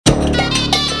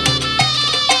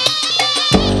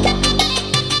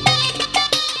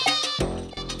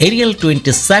Ariel,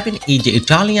 27, is an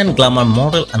Italian glamour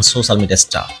model and social media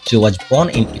star. She was born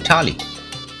in Italy.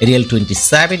 Ariel,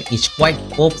 27, is quite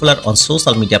popular on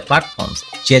social media platforms.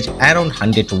 She has around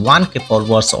 101k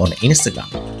followers on Instagram.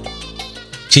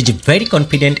 She is very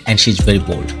confident and she is very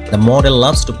bold. The model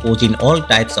loves to pose in all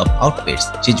types of outfits.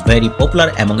 She is very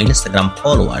popular among Instagram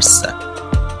followers.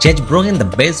 She has broken the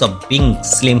base of being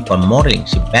slim for modeling.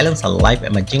 She balances her life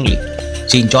amazingly.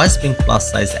 She enjoys being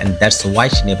plus size and that's why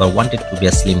she never wanted to be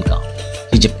a slim girl.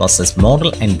 She is a plus size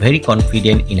model and very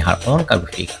confident in her own curvy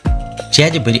figure. She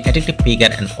has a very attractive figure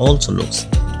and also looks.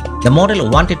 The model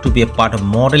wanted to be a part of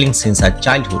modeling since her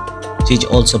childhood. She is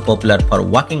also popular for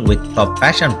working with top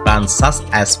fashion brands such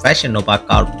as Fashion Nova,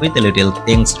 With Little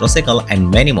Things, Rosegal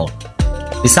and many more.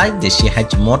 Besides this, she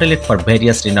has modeled for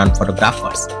various renowned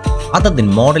photographers. Other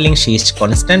than modeling, she is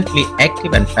constantly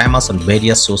active and famous on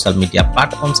various social media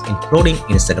platforms including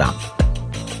Instagram.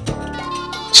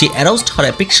 She aroused her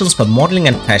affections for modeling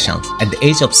and fashion. At the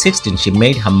age of 16, she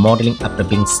made her modeling after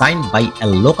being signed by a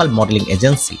local modeling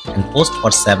agency and posed for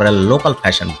several local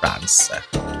fashion brands.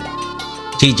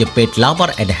 She is a pet lover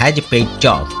and has a pet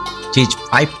job. She is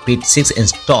 5 feet 6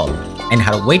 inches tall and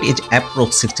her weight is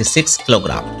approximately 66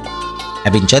 kg.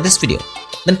 Have you enjoyed this video?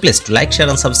 Then please do like, share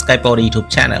and subscribe our YouTube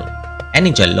channel and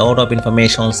enjoy a lot of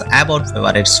information about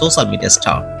favorite social media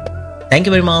star. Thank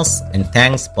you very much and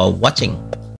thanks for watching.